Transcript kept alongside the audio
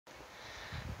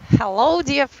Hello,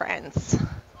 dear friends.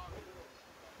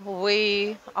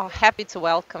 We are happy to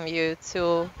welcome you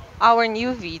to our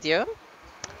new video,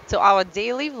 to our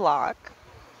daily vlog.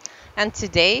 And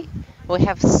today we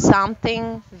have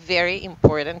something very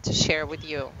important to share with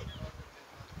you.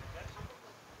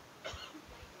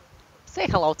 Say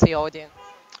hello to your audience.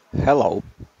 Hello.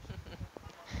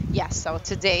 Yes, so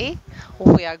today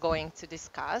we are going to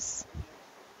discuss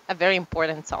a very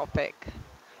important topic: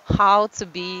 how to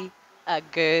be a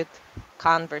good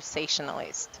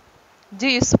conversationalist. Do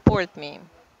you support me?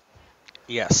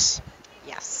 Yes.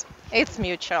 Yes, it's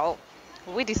mutual.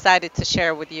 We decided to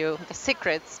share with you the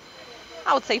secrets,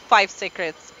 I would say five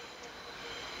secrets,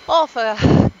 of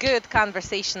a good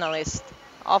conversationalist,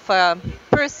 of a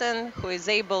person who is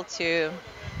able to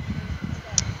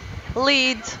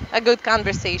lead a good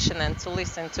conversation and to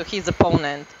listen to his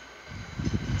opponent.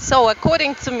 So,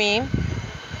 according to me,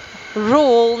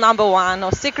 rule number one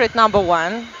or secret number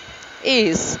one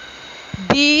is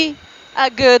be a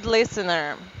good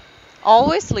listener.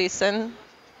 Always listen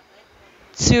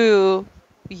to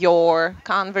your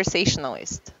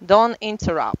conversationalist. Don't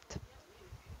interrupt.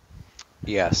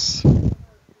 Yes.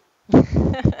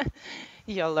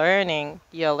 You're learning.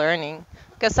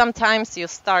 Because sometimes you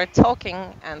start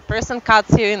talking and person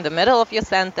cuts you in the middle of your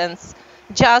sentence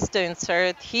just to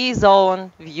insert his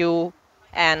own view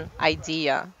and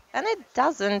idea. And it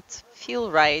doesn't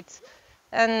feel right.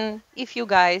 And if you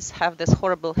guys have this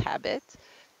horrible habit,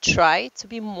 try to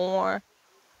be more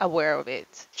aware of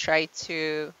it. Try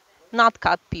to not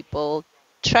cut people.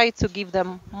 Try to give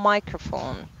them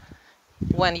microphone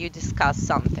when you discuss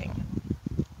something.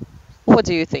 What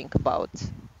do you think about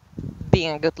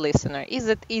being a good listener? Is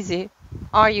it easy?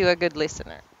 Are you a good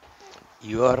listener?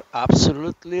 You are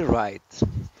absolutely right.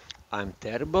 I'm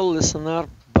terrible listener,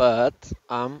 but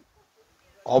I'm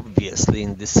obviously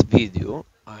in this video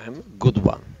I'm good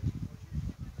one.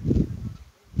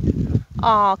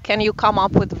 Can you come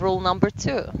up with rule number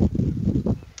two?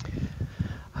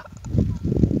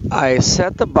 I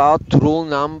said about rule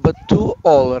number 2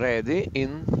 already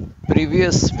in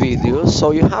previous videos,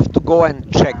 so you have to go and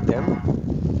check them.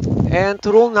 And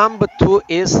rule number 2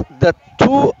 is the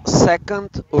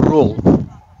 2-second rule.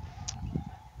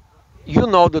 You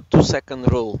know the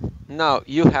 2-second rule. Now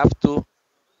you have to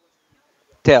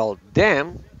tell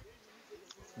them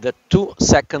the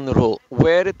 2-second rule,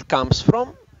 where it comes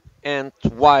from and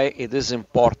why it is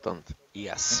important.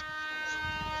 Yes.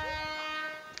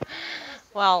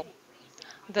 Well,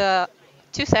 the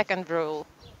 2 second rule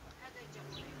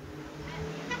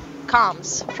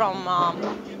comes from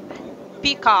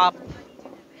pickup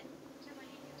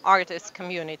artist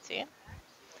community.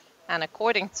 And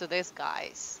according to these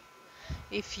guys,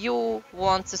 if you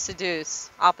want to seduce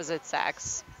opposite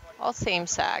sex or same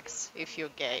sex if you're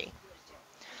gay,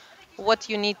 what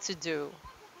you need to do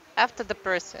after the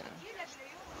person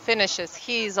finishes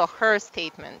his or her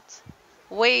statement,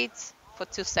 wait for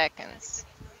 2 seconds.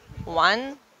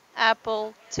 One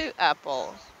apple, two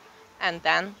apple, and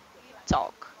then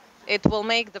talk. It will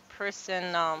make the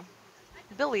person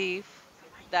believe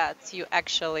that you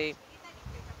actually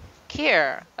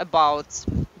care about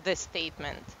this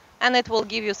statement, and it will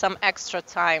give you some extra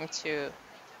time to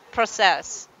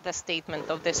process the statement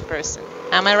of this person.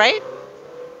 Am I right?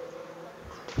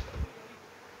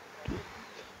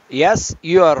 Yes,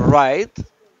 you are right.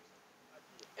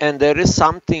 And there is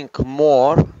something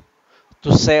more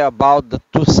to say about the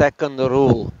 2-second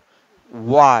rule.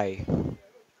 Why?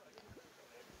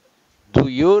 Do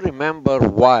you remember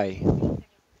why?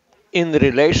 In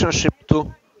relationship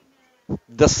to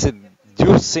the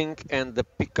seducing and the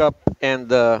pickup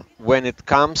and when it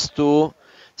comes to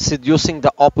seducing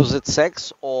the opposite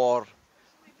sex or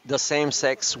the same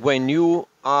sex, when you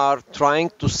are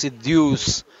trying to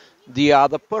seduce the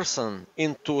other person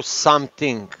into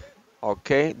something,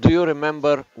 okay, do you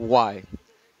remember why?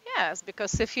 Yes,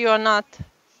 because if you are not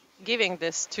giving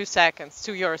this 2 seconds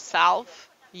to yourself,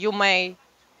 you may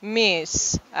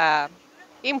miss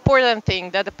important thing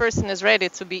that the person is ready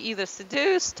to be either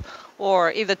seduced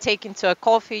or either taken to a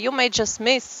coffee. You may just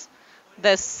miss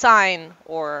the sign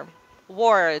or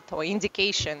word or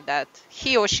indication that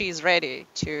he or she is ready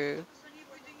to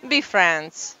be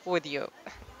friends with you.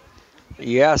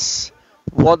 Yes,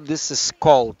 what this is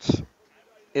called,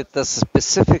 it's a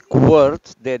specific word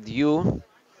that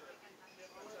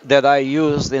I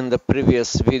used in the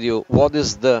previous video. What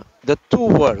is the two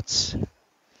words?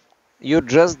 You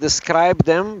just described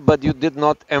them, but you did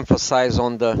not emphasize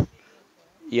on the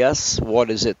yes. What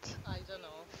is it? I don't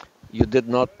know. You did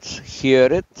not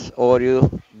hear it, or you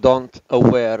don't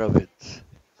aware of it.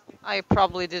 I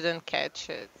probably didn't catch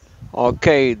it.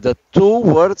 Okay, the two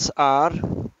words are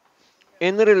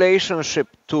in relationship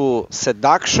to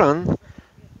seduction,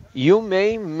 you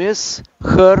may miss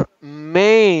her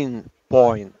main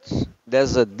point.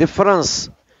 There's a difference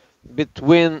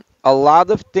between a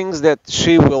lot of things that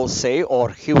she will say or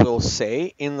he will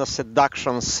say in a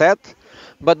seduction set,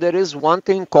 but there is one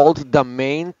thing called the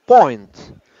main point.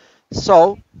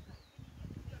 So,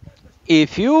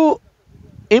 if you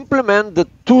implement the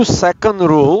 2-second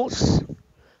rules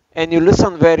and you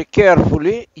listen very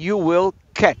carefully, you will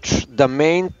catch the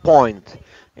main point.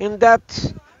 In that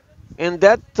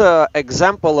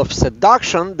example of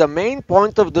seduction, the main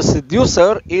point of the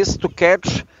seducer is to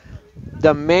catch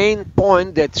the main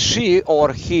point that she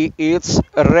or he is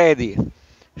ready.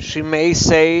 She may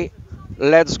say,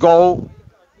 let's go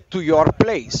to your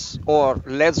place, or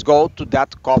let's go to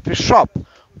that coffee shop,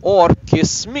 or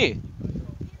kiss me.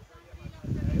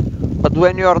 But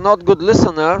when you are not good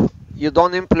listener, you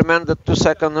don't implement the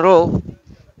 2-second rule,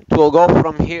 it will go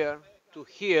from here to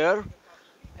here,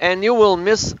 and you will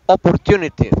miss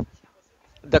opportunity.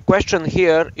 The question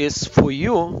here is for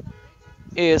you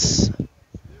is,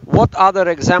 what other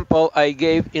example I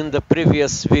gave in the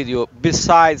previous video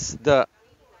besides the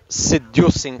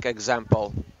seducing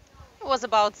example? It was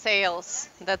about sales.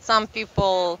 That some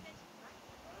people,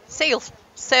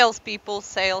 salespeople,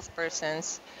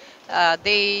 salespersons,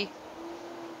 they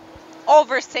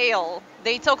oversell.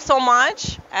 They talk so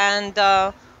much, and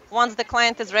once the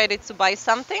client is ready to buy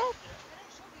something,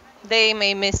 they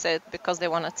may miss it because they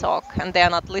want to talk and they are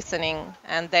not listening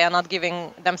and they are not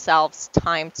giving themselves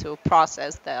time to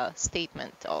process the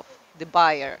statement of the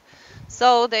buyer.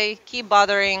 So they keep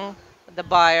bothering the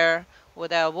buyer with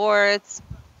their words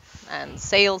and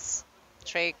sales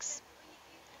tricks.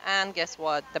 And guess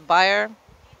what? The buyer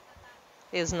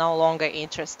is no longer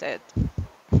interested.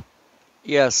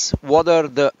 Yes, what are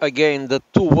the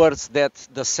 2 words that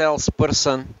the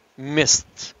salesperson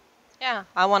missed? Yeah,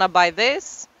 I want to buy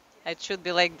this. It should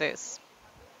be like this.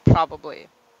 Probably.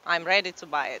 I'm ready to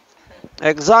buy it.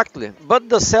 Exactly. But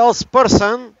the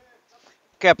salesperson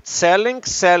kept selling,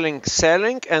 selling,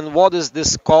 selling, and what is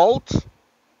this called?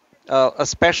 A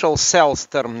special sales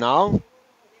term now.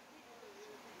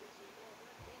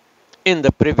 In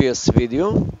the previous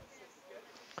video.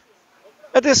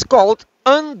 It is called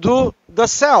undo the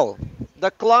sell.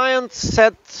 The client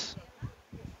said,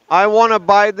 I want to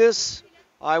buy this.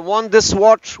 I want this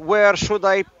watch. Where should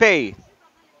I pay?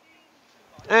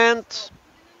 And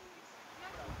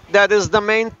that is the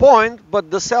main point,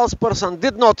 but the salesperson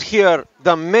did not hear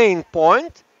the main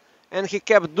point, and he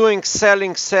kept doing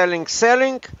selling, selling,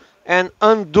 selling, and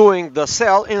undoing the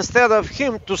sell instead of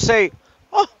him to say,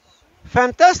 oh,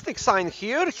 fantastic sign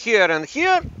here, here, and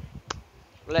here.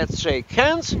 Let's shake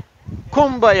hands.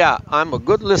 Kumbaya. I'm a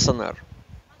good listener.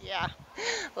 Yeah.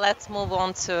 Let's move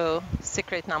on to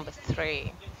secret number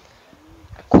 3.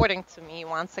 According to me,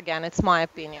 once again, it's my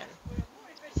opinion.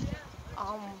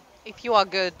 If you are a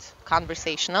good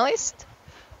conversationalist,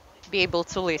 be able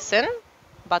to listen,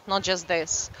 but not just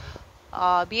this.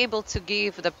 Be able to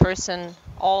give the person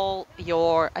all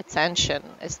your attention,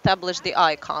 establish the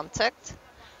eye contact,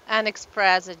 and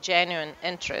express a genuine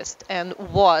interest in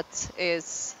what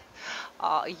is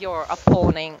your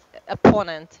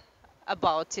opponent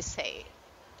about to say.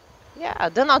 Yeah,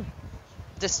 do not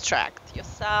distract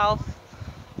yourself.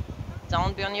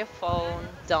 Don't be on your phone.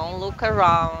 Don't look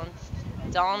around.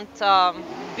 Don't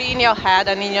be in your head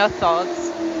and in your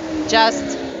thoughts.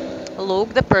 Just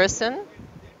look the person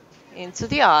into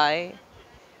the eye,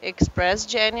 express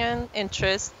genuine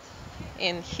interest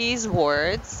in his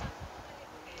words,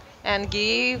 and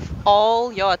give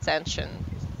all your attention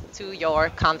to your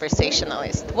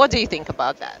conversationalist. What do you think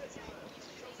about that?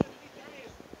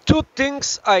 2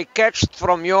 things I catched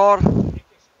from your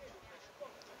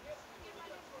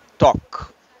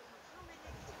talk.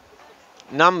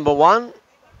 Number 1,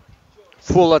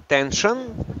 full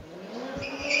attention,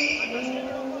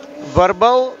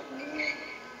 verbal,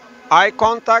 eye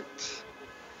contact,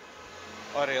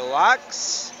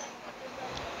 relax,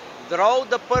 draw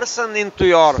the person into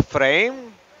your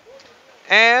frame,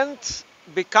 and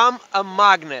become a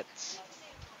magnet.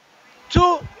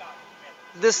 2,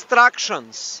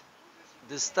 distractions.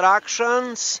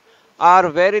 Distractions are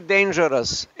very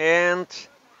dangerous, and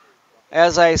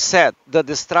as I said, the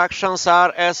distractions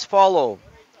are as follow.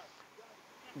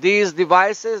 These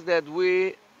devices that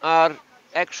we are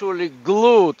actually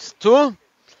glued to,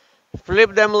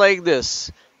 flip them like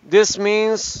this. This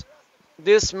means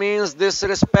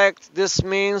disrespect, this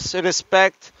means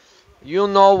respect. You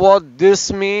know what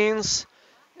this means,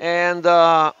 and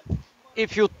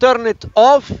if you turn it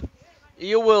off,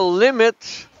 you will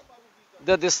limit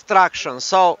the distraction.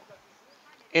 So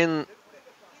in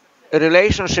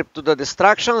relationship to the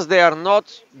distractions, they are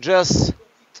not just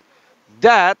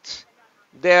that,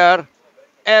 they are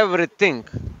everything.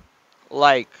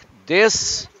 Like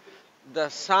this, the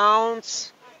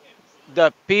sounds,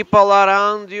 the people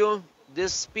around you,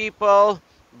 these people,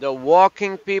 the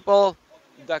walking people,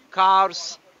 the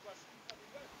cars.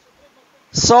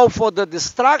 So for the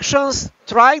distractions,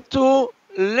 try to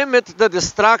limit the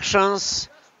distractions,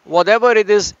 whatever it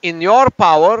is in your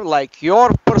power, like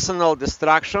your personal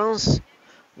distractions,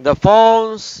 the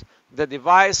phones, the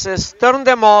devices, turn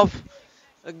them off,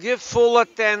 give full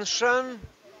attention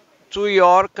to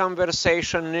your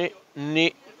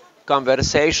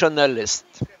conversationalist.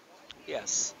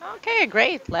 Yes. Okay,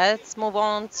 great. Let's move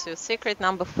on to secret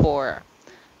number 4.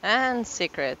 And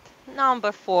secret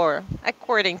number 4,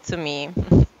 according to me,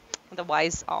 the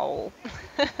wise owl.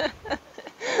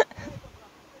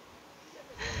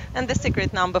 And the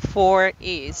secret number 4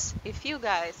 is, if you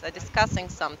guys are discussing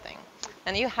something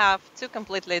and you have two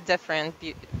completely different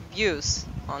views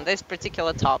on this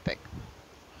particular topic,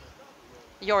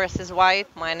 yours is white,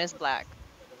 mine is black,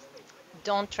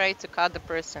 don't try to cut the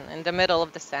person in the middle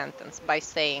of the sentence by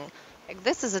saying, like,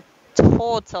 this is a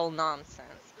total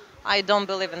nonsense. I don't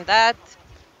believe in that.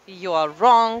 You are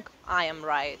wrong. I am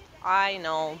right. I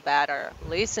know better.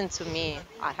 Listen to me.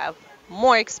 I have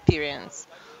more experience.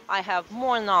 I have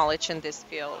more knowledge in this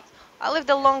field. I lived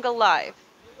a longer life.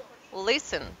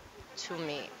 Listen to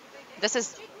me. This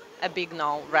is a big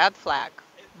no, red flag,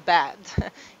 bad.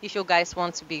 If you guys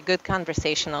want to be good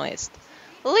conversationalists,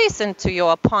 listen to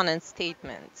your opponent's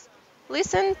statements.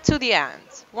 Listen to the end.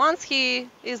 Once he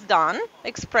is done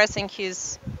expressing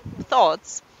his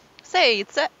thoughts, say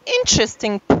it's an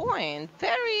interesting point,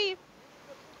 very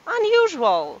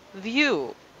unusual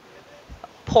view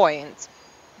point,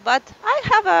 but I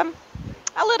have a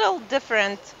little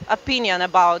different opinion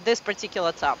about this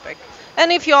particular topic.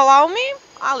 And if you allow me,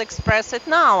 I'll express it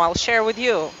now. I'll share with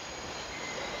you.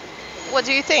 What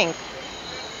do you think?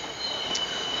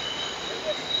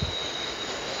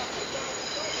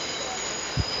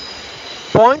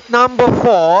 Point number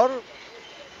 4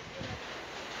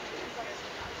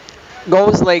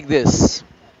 goes like this.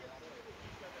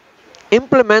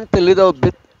 Implement a little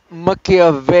bit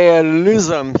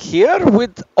Machiavellism here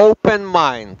with open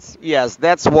mind. Yes,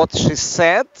 that's what she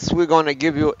said. We're going to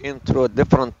give you into a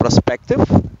different perspective.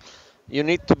 You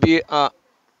need to be a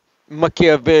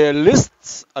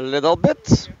Machiavellist a little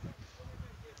bit,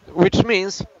 which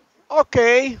means,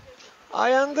 okay,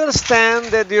 I understand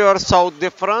that you are so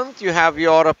different. You have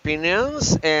your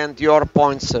opinions and your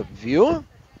points of view.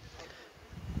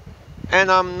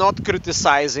 And I'm not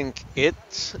criticizing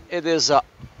it. It is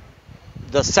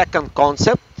the second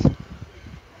concept.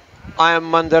 I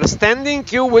am understanding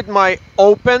you with my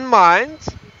open mind.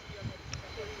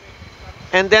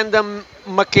 And then the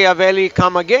Machiavelli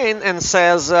come again and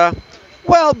says,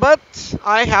 well, but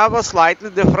I have a slightly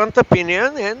different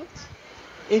opinion, and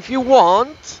if you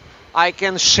want, I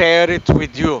can share it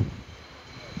with you.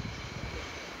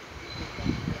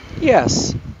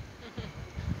 Yes.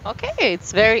 Okay,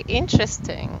 it's very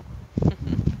interesting.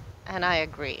 And I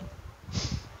agree.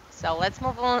 So let's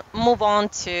move on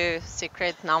to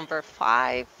secret number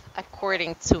 5,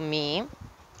 according to me.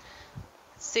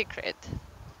 Secret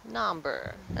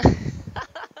number.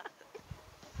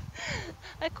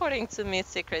 According to me,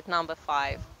 secret number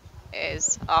 5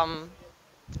 is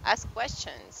ask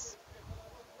questions.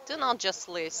 Do not just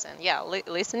listen. Yeah,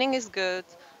 listening is good.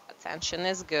 Attention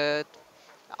is good.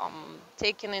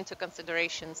 Taking into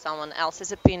consideration someone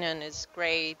else's opinion is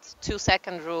great.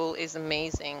 2-second rule is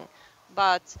amazing.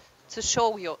 But to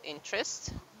show your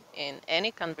interest in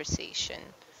any conversation,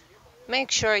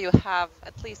 make sure you have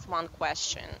at least one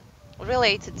question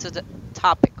related to the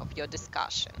topic of your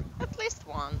discussion. At least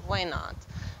one, why not?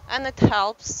 And it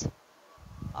helps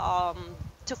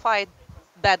to fight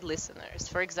bad listeners.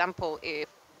 For example, if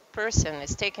a person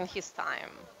is taking his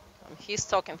time, he's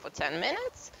talking for 10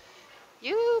 minutes,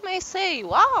 you may say,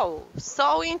 wow,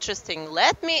 so interesting.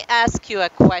 Let me ask you a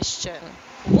question.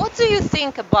 What do you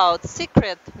think about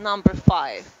secret number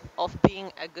 5 of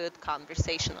being a good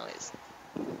conversationalist?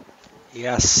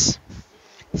 Yes.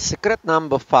 Secret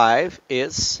number 5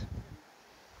 is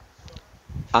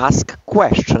ask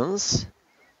questions,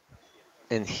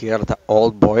 and here the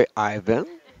old boy Ivan,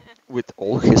 with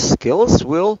all his skills,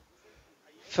 will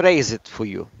phrase it for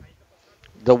you.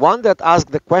 The one that asks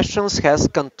the questions has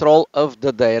control of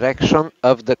the direction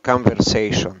of the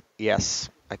conversation.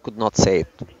 Yes, I could not say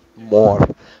it more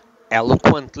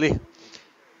eloquently.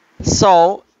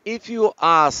 So, if you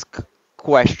ask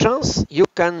questions, you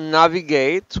can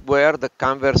navigate where the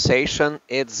conversation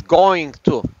is going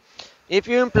to. If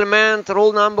you implement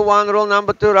rule number 1, rule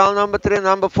number 2, rule number 3,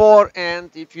 number 4, and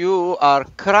if you are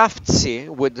craftsy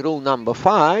with rule number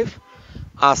 5,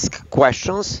 ask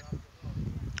questions,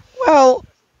 well,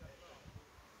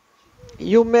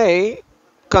 you may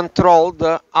control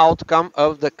the outcome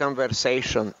of the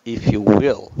conversation if you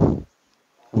will.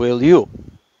 Will you?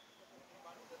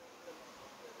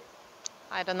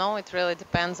 I don't know, it really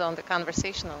depends on the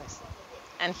conversationalist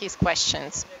and his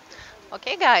questions.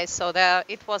 Okay, guys, so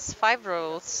it was 5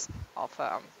 rules of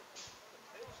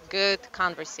good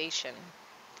conversation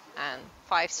and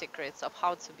 5 secrets of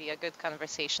how to be a good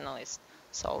conversationalist.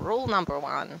 So, rule number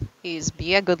 1 is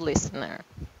be a good listener.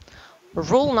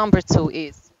 Rule number 2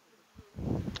 is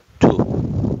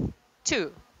 2.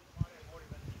 2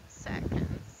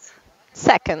 seconds.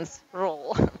 Seconds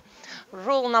rule.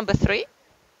 Rule number 3,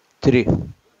 3.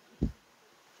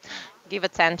 give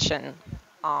attention.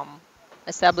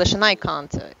 Establish an eye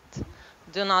contact.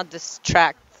 Do not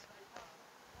distract.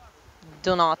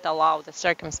 Do not allow the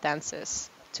circumstances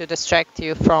to distract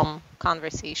you from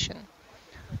conversation.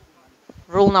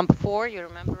 Rule number 4, you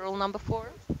remember rule number 4?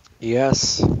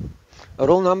 Yes.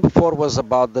 Rule number 4 was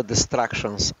about the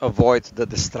distractions. Avoid the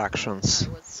distractions.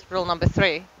 It was rule number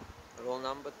 3. Rule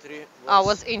number 3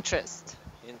 was interest.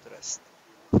 interest.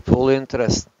 Full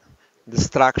interest.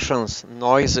 Distractions,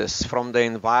 noises from the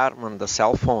environment, the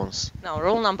cell phones. No,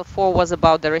 rule number 4 was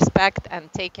about the respect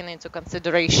and taking into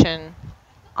consideration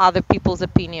other people's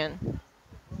opinion.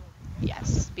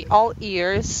 Yes, be all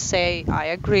ears, say I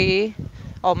agree,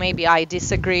 or maybe I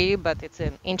disagree, but it's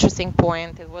an interesting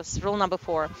point. It was rule number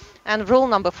 4. And rule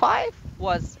number 5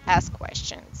 was ask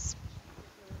questions.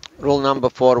 Rule number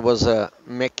 4 was a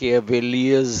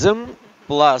Machiavellism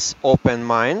plus open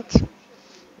mind.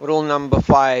 Rule number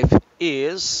 5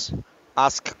 is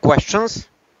ask questions.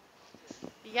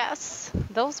 Yes,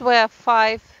 those were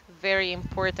 5 very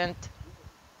important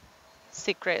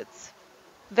secrets.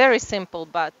 Very simple,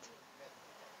 but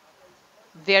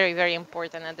very, very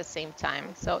important at the same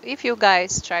time. So if you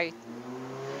guys try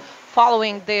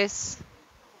following these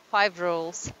 5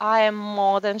 rules, I am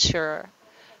more than sure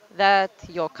that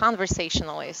your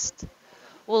conversationalist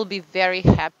will be very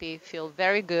happy, feel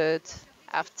very good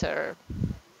after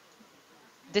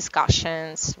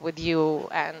discussions with you,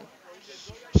 and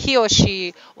he or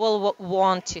she will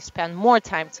want to spend more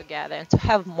time together and to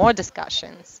have more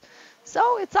discussions.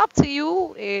 So it's up to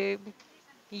you.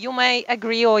 You may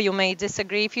agree or you may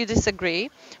disagree. If you disagree,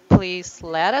 please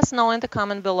let us know in the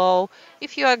comment below.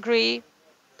 If you agree,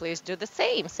 please do the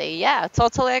same. Say, yeah,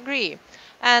 totally agree.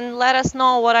 And let us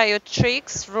know what are your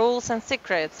tricks, rules, and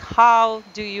secrets. How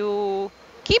do you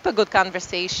keep a good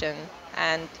conversation?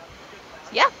 And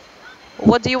yeah,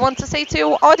 what do you want to say to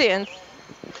your audience?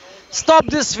 Stop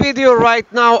this video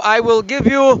right now. I will give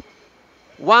you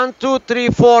 1, 2, 3,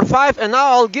 4, 5, and now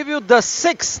I'll give you the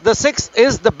 6. The 6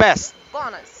 is the best.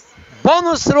 Bonus.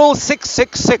 Bonus rule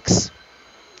 666.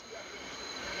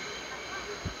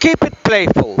 Keep it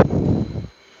playful.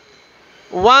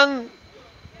 One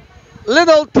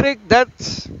little trick that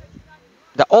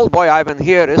the old boy Ivan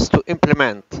here is to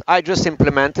implement. I just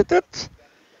implemented it.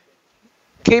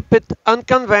 Keep it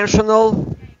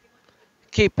unconventional.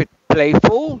 Keep it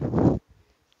playful.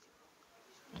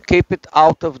 Keep it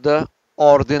out of the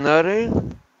ordinary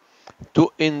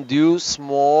to induce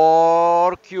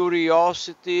more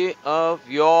curiosity of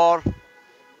your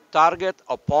target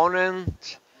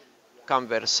opponent,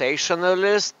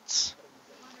 conversationalists.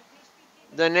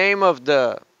 The name of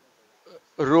the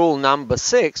rule number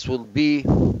 6 will be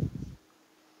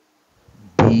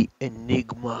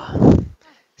enigma.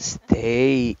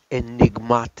 Stay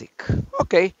enigmatic.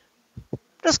 Okay,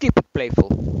 just keep it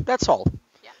playful. That's all.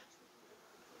 Yeah.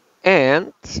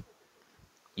 And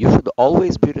you should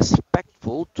always be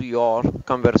respectful to your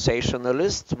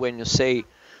conversationalist when you say,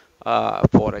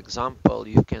 for example,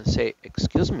 you can say,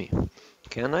 excuse me,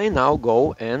 can I now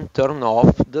go and turn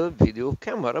off the video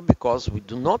camera because we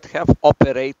do not have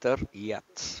operator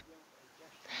yet.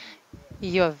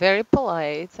 You're very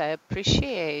polite. I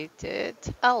appreciate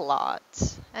it a lot.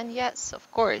 And yes,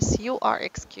 of course, you are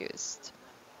excused.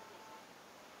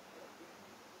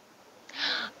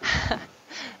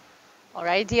 All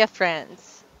right, dear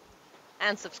friends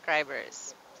and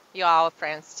subscribers, you are our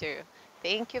friends too.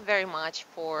 Thank you very much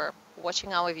for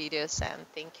watching our videos, and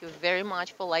thank you very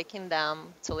much for liking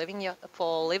them,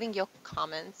 for leaving your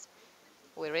comments.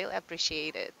 We really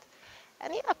appreciate it.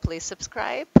 And yeah, please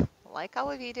subscribe, like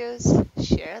our videos,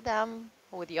 share them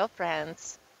with your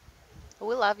friends.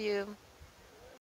 We love you.